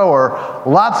of the sower.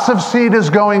 Lots of seed is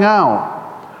going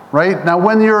out, right? Now,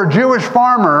 when you're a Jewish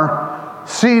farmer,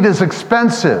 seed is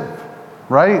expensive,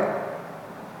 right?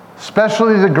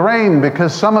 Especially the grain,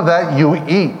 because some of that you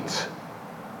eat.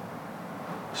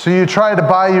 So you try to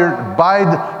buy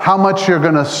how much you're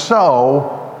going to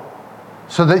sow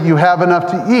so that you have enough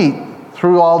to eat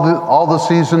through all the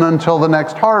season until the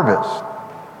next harvest.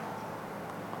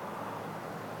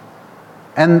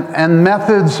 And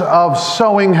methods of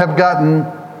sowing have gotten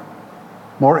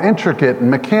more intricate and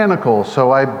mechanical.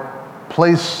 So I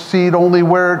place seed only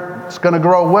where it's going to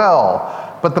grow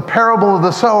well. But the parable of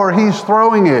the sower, he's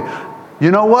throwing it. You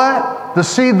know what? The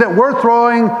seed that we're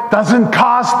throwing doesn't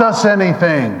cost us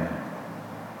anything.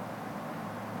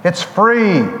 It's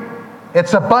free.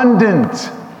 It's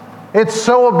abundant. It's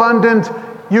so abundant,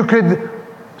 you could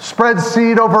spread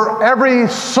seed over every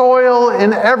soil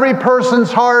in every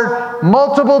person's heart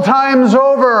multiple times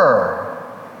over.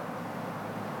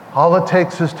 All it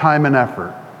takes is time and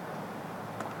effort.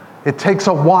 It takes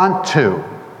a want to.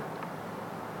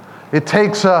 It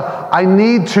takes a I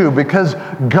need to, because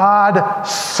God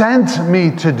sent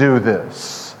me to do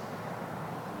this.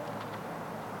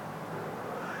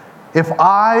 If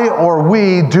I or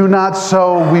we do not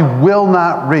sow, we will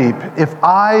not reap. If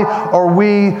I or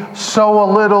we sow a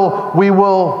little, we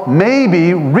will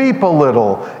maybe reap a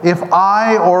little. If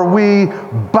I or we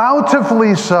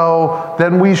bountifully sow,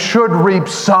 then we should reap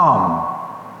some.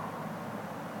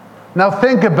 Now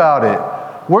think about it.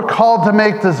 We're called to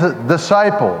make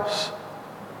disciples.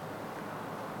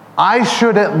 I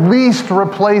should at least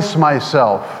replace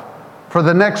myself for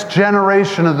the next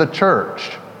generation of the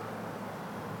church.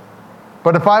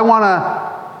 But if I want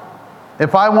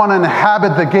to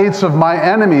inhabit the gates of my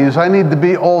enemies, I need to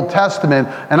be Old Testament,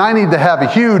 and I need to have a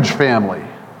huge family.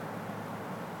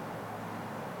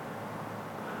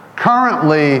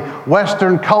 Currently,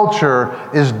 Western culture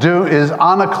is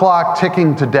on a clock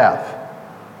ticking to death.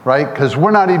 Right? Because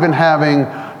we're not even having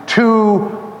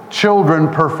 2 children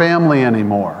per family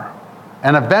anymore.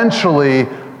 And eventually,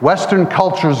 Western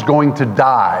culture is going to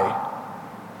die.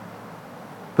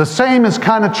 The same is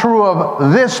kind of true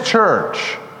of this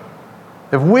church.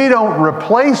 If we don't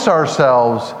replace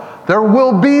ourselves, there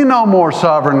will be no more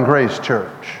Sovereign Grace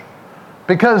Church.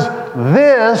 Because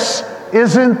this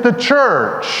isn't the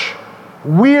church.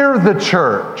 We're the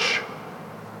church.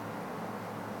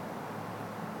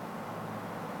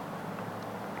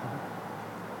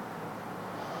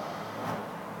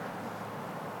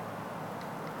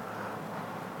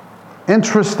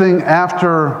 Interesting,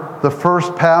 after the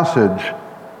first passage,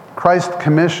 Christ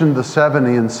commissioned the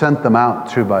 70 and sent them out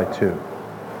 2 by 2.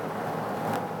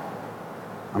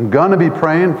 I'm going to be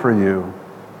praying for you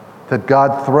that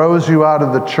God throws you out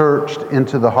of the church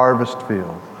into the harvest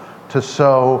field to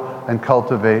sow and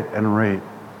cultivate and reap.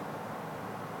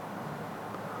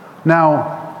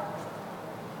 Now,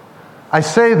 I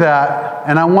say that,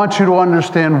 and I want you to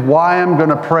understand why I'm going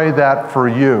to pray that for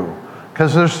you.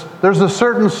 Because there's a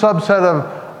certain subset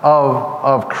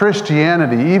of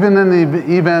Christianity, even in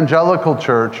the evangelical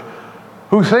church,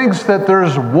 who thinks that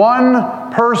there's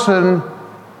one person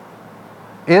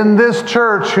in this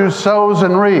church who sows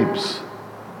and reaps.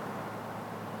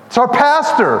 It's our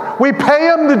pastor. We pay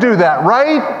him to do that,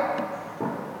 right?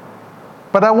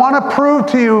 But I want to prove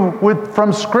to you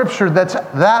from Scripture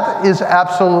that is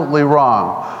absolutely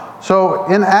wrong. So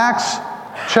in Acts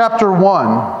chapter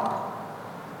 1,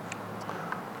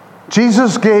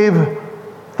 Jesus gave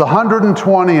the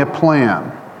 120 a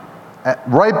plan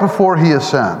right before he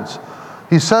ascends.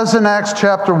 He says in Acts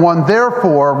chapter 1,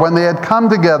 therefore, when they had come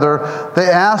together, they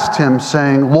asked him,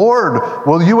 saying, Lord,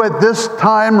 will you at this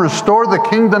time restore the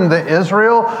kingdom to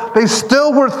Israel? They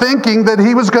still were thinking that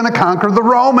he was going to conquer the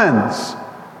Romans.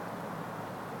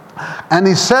 And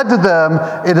he said to them,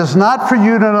 it is not for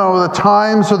you to know the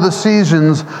times or the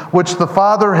seasons which the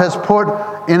Father has put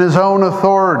in his own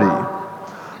authority.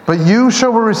 But you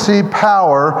shall receive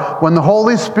power when the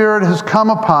Holy Spirit has come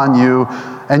upon you,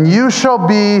 and you shall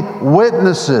be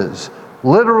witnesses,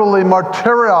 literally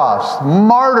martyrios,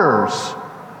 martyrs,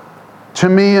 to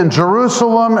me in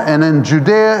Jerusalem and in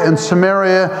Judea and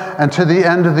Samaria and to the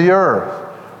end of the earth.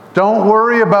 Don't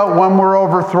worry about when we're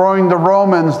overthrowing the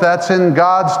Romans. That's in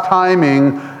God's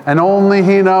timing, and only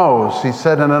he knows, he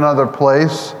said in another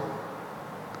place.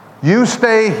 You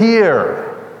stay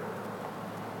here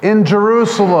in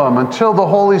Jerusalem until the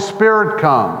Holy Spirit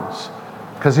comes.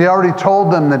 Because he already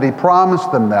told them that he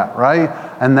promised them that, right?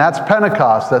 And that's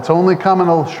Pentecost. That's only coming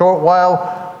a short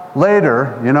while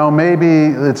later. You know, maybe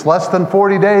it's less than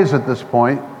 40 days at this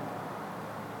point.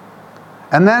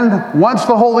 And then once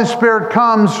the Holy Spirit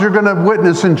comes, you're going to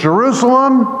witness in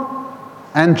Jerusalem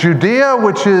and Judea,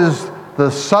 which is the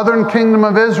southern kingdom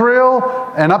of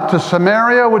Israel, and up to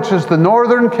Samaria, which is the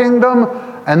northern kingdom,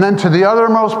 and then to the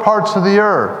othermost parts of the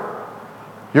earth.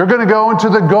 You're going to go into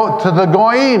the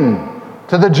Goyim,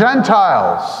 to the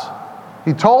Gentiles.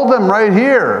 He told them right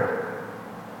here.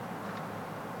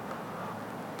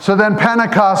 So then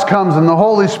Pentecost comes and the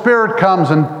Holy Spirit comes,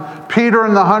 and Peter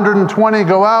and the 120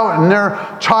 go out and they're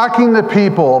talking to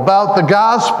people about the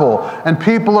gospel, and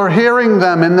people are hearing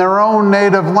them in their own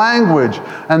native language.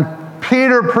 And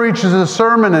Peter preaches a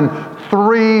sermon and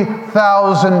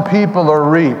 3,000 people are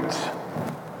reaped.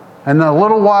 And a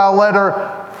little while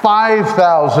later,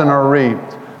 5,000 are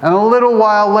reaped. And a little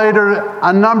while later,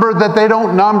 a number that they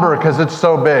don't number because it's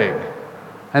so big.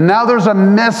 And now there's a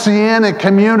messianic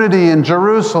community in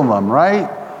Jerusalem, right?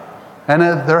 And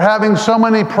they're having so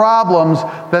many problems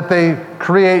that they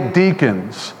create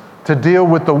deacons to deal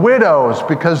with the widows,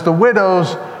 because the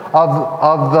widows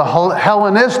of the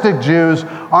Hellenistic Jews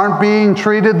aren't being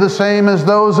treated the same as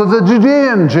those of the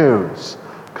Judean Jews.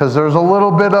 Because there's a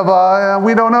little bit of a,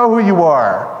 we don't know who you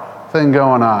are thing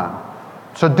going on.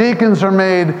 So deacons are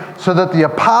made so that the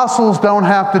apostles don't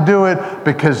have to do it,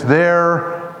 because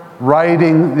they're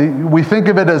writing. We think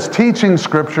of it as teaching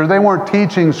Scripture. They weren't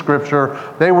teaching Scripture.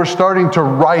 They were starting to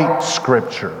write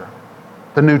Scripture,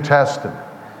 the New Testament.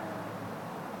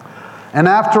 And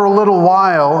after a little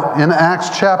while, in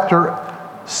Acts chapter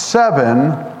 7,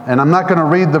 and I'm not going to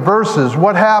read the verses,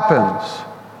 what happens?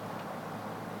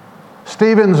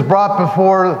 Stephen's brought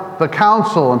before the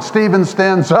council, and Stephen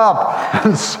stands up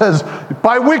and says,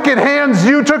 by wicked hands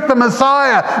you took the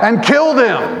Messiah and killed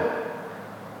him.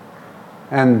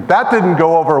 And that didn't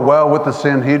go over well with the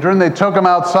Sanhedrin. They took him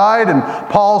outside, and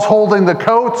Paul's holding the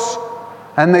coats,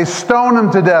 and they stone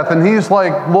him to death. And he's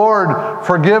like, Lord,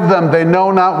 forgive them. They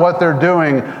know not what they're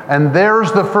doing. And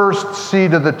there's the first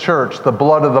seed of the church, the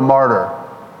blood of the martyr.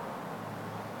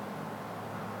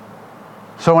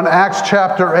 So in Acts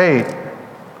chapter 8,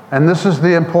 and this is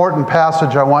the important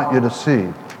passage I want you to see.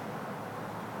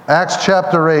 Acts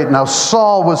chapter 8, now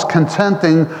Saul was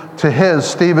consenting to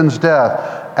Stephen's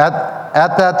death.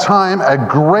 At that time, a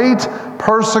great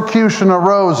persecution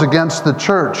arose against the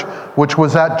church, which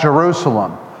was at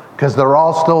Jerusalem, because they're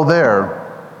all still there.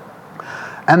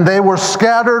 And they were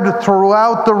scattered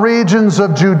throughout the regions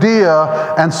of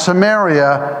Judea and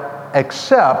Samaria,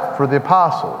 except for the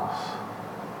apostles.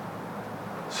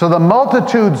 So the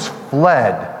multitudes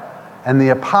fled, and the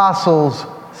apostles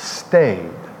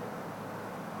stayed.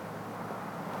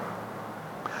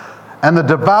 And the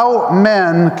devout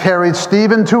men carried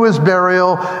Stephen to his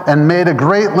burial and made a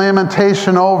great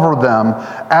lamentation over them.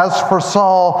 As for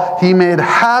Saul, he made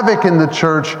havoc in the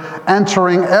church,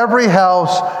 entering every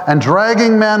house and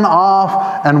dragging men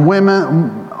off and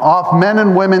men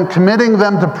and women, committing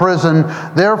them to prison.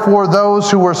 Therefore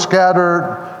those who were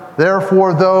scattered, those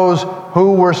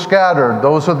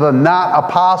are the not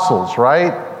apostles,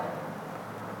 right?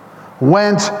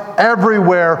 Went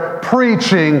everywhere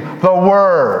preaching the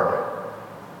word.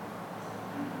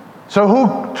 So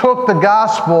who took the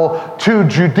gospel to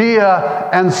Judea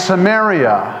and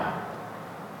Samaria?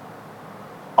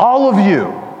 All of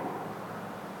you.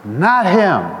 Not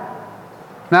him.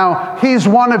 Now, he's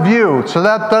one of you, so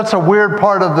that's a weird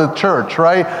part of the church,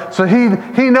 right? So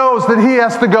he knows that he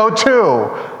has to go too.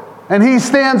 And he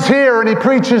stands here and he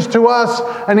preaches to us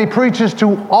and he preaches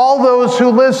to all those who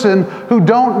listen who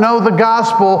don't know the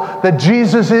gospel, that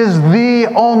Jesus is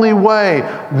the only way,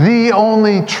 the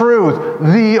only truth,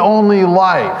 the only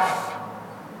life.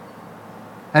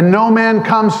 And no man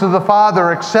comes to the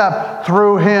Father except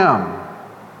through him.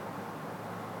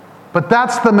 But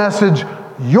that's the message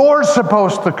you're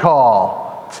supposed to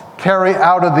carry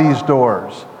out of these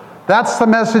doors. That's the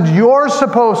message you're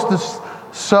supposed to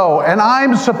sow, and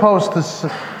I'm supposed to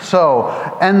sow,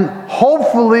 and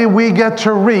hopefully we get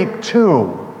to reap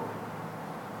too.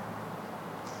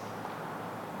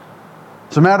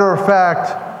 As a matter of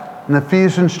fact, in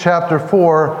Ephesians chapter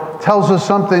 4 tells us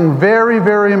something very,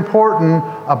 very important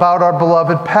about our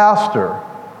beloved pastor.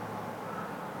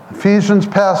 Ephesians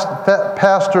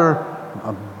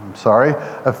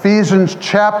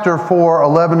chapter 4,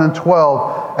 11 and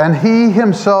 12. And he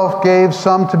himself gave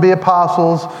some to be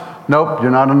apostles. Nope,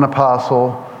 you're not an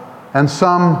apostle. And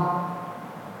some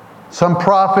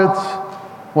prophets.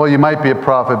 Well, you might be a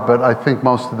prophet, but I think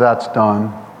most of that's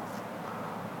done.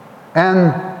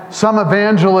 And some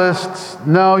evangelists.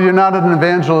 No, you're not an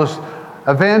evangelist.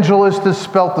 Evangelist is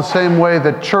spelt the same way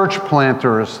that church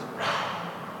planter is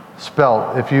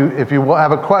spelt. If you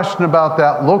have a question about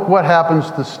that, look what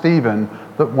happens to Stephen,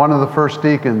 one of the first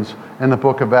deacons in the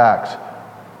book of Acts.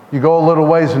 You go a little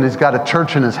ways and he's got a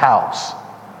church in his house.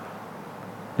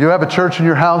 You have a church in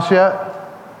your house yet?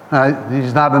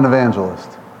 He's not an evangelist.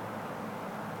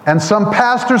 And some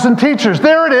pastors and teachers.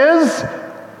 There it is.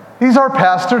 He's our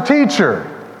pastor teacher.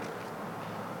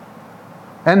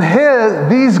 And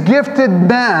these gifted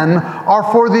men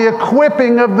are for the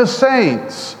equipping of the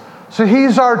saints. So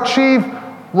he's our chief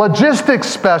logistics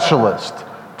specialist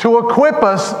to equip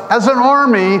us as an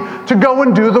army to go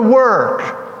and do the work.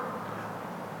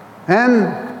 And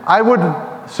I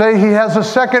would say he has a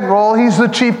second role. He's the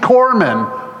chief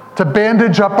corpsman to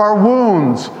bandage up our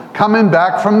wounds coming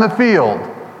back from the field.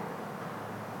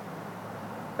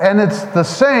 And it's the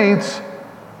saints,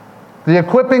 the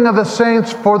equipping of the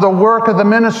saints for the work of the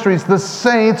ministries. The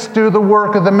saints do the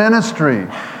work of the ministry.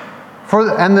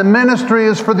 And the ministry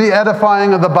is for the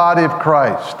edifying of the body of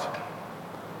Christ.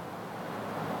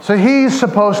 So he's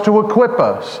supposed to equip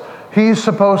us. He's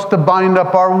supposed to bind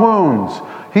up our wounds.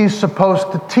 He's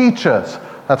supposed to teach us.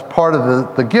 That's part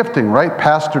of the gifting, right?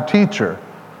 Pastor, teacher.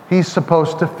 He's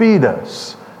supposed to feed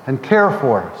us and care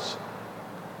for us.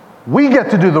 We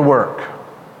get to do the work.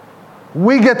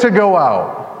 We get to go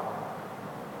out.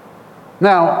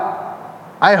 Now,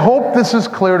 I hope this is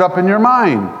cleared up in your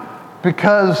mind,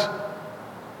 because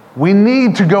we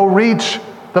need to go reach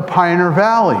the Pioneer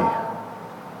Valley.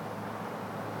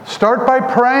 Start by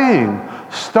praying.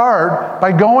 Start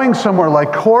by going somewhere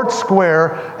like Court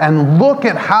Square and look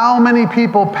at how many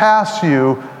people pass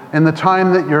you in the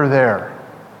time that you're there.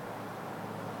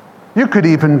 You could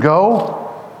even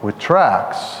go with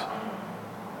tracts.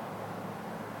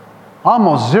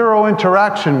 Almost zero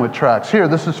interaction with tracts. Here,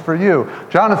 this is for you.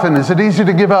 Jonathan, is it easy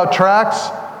to give out tracts?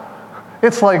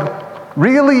 It's like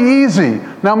really easy.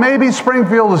 Now, maybe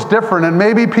Springfield is different, and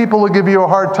maybe people will give you a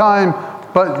hard time,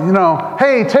 but,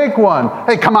 hey, take one.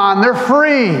 Hey, come on, they're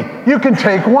free. You can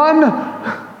take one.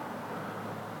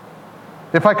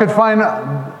 If I could find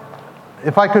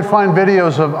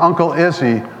videos of Uncle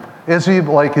Izzy is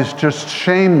just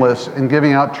shameless in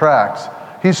giving out tracts.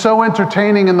 He's so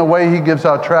entertaining in the way he gives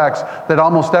out tracts that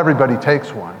almost everybody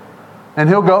takes one. And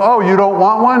he'll go, oh, you don't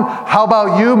want one? How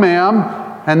about you, ma'am?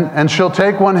 And she'll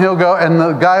take one, he'll go, and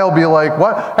the guy will be like,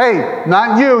 what? Hey,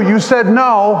 not you, you said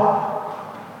no.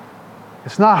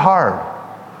 It's not hard,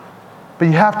 but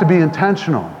you have to be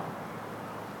intentional.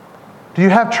 Do you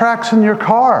have tracts in your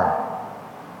car?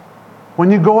 When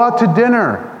you go out to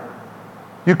dinner,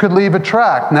 you could leave a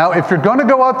tract. Now, if you're going to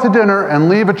go out to dinner and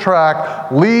leave a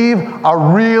tract, leave a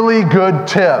really good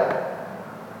tip.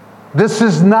 This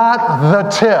is not the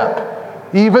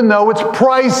tip, even though it's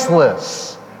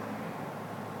priceless.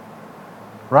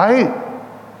 Right?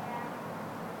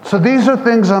 So these are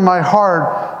things on my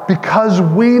heart because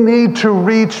we need to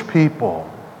reach people.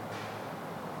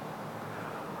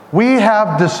 We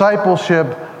have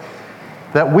discipleship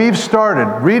that we've started,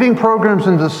 reading programs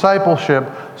in discipleship,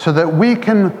 so that we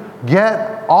can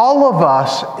get all of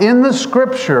us in the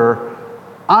Scripture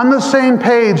on the same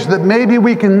page, that maybe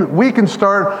we can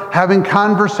start having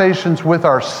conversations with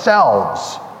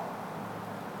ourselves.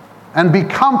 and be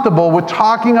comfortable with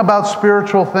talking about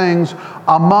spiritual things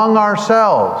among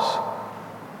ourselves.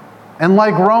 And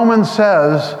like Romans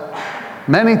says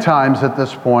many times at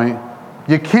this point,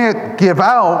 you can't give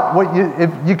out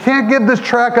you can't give this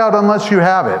tract out unless you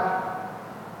have it.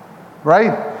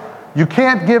 Right? You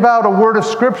can't give out a word of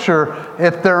Scripture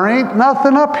if there ain't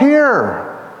nothing up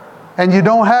here and you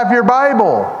don't have your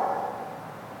Bible.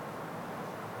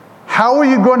 How are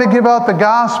you going to give out the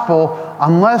gospel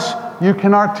unless you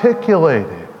can articulate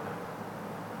it?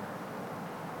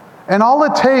 And all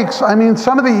it takes,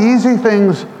 some of the easy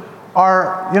things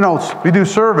are, we do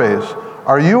surveys.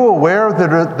 Are you aware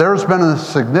that there's been a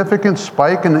significant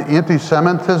spike in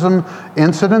anti-Semitism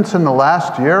incidents in the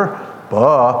last year?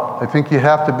 I think you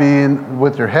have to be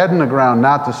with your head in the ground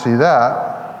not to see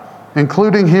that.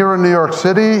 Including here in New York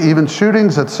City, even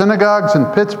shootings at synagogues in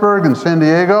Pittsburgh and San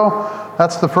Diego.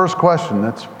 That's the first question.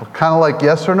 It's kind of like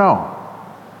yes or no.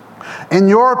 In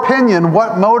your opinion,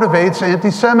 what motivates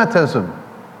anti-Semitism?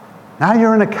 Now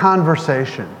you're in a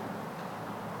conversation.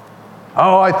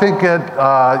 I think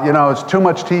it's too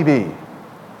much TV.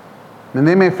 And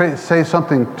they may say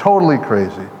something totally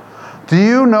crazy. Do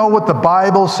you know what the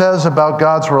Bible says about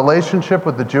God's relationship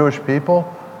with the Jewish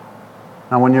people?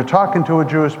 Now, when you're talking to a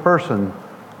Jewish person,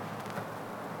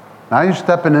 now you're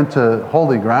stepping into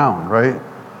holy ground, right?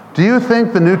 Do you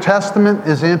think the New Testament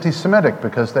is anti-Semitic?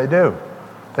 Because they do.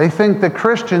 They think that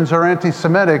Christians are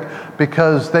anti-Semitic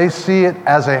because they see it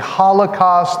as a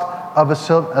holocaust of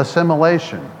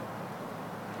assimilation.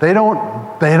 They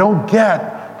don't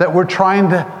get that we're trying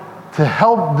to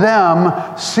help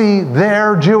them see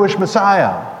their Jewish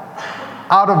Messiah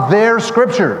out of their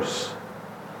scriptures.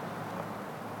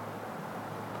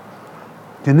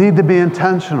 You need to be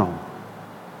intentional.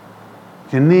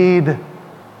 You need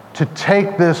to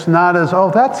take this not as,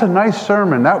 that's a nice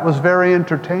sermon. That was very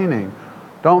entertaining.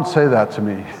 Don't say that to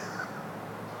me.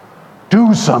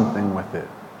 Do something with it.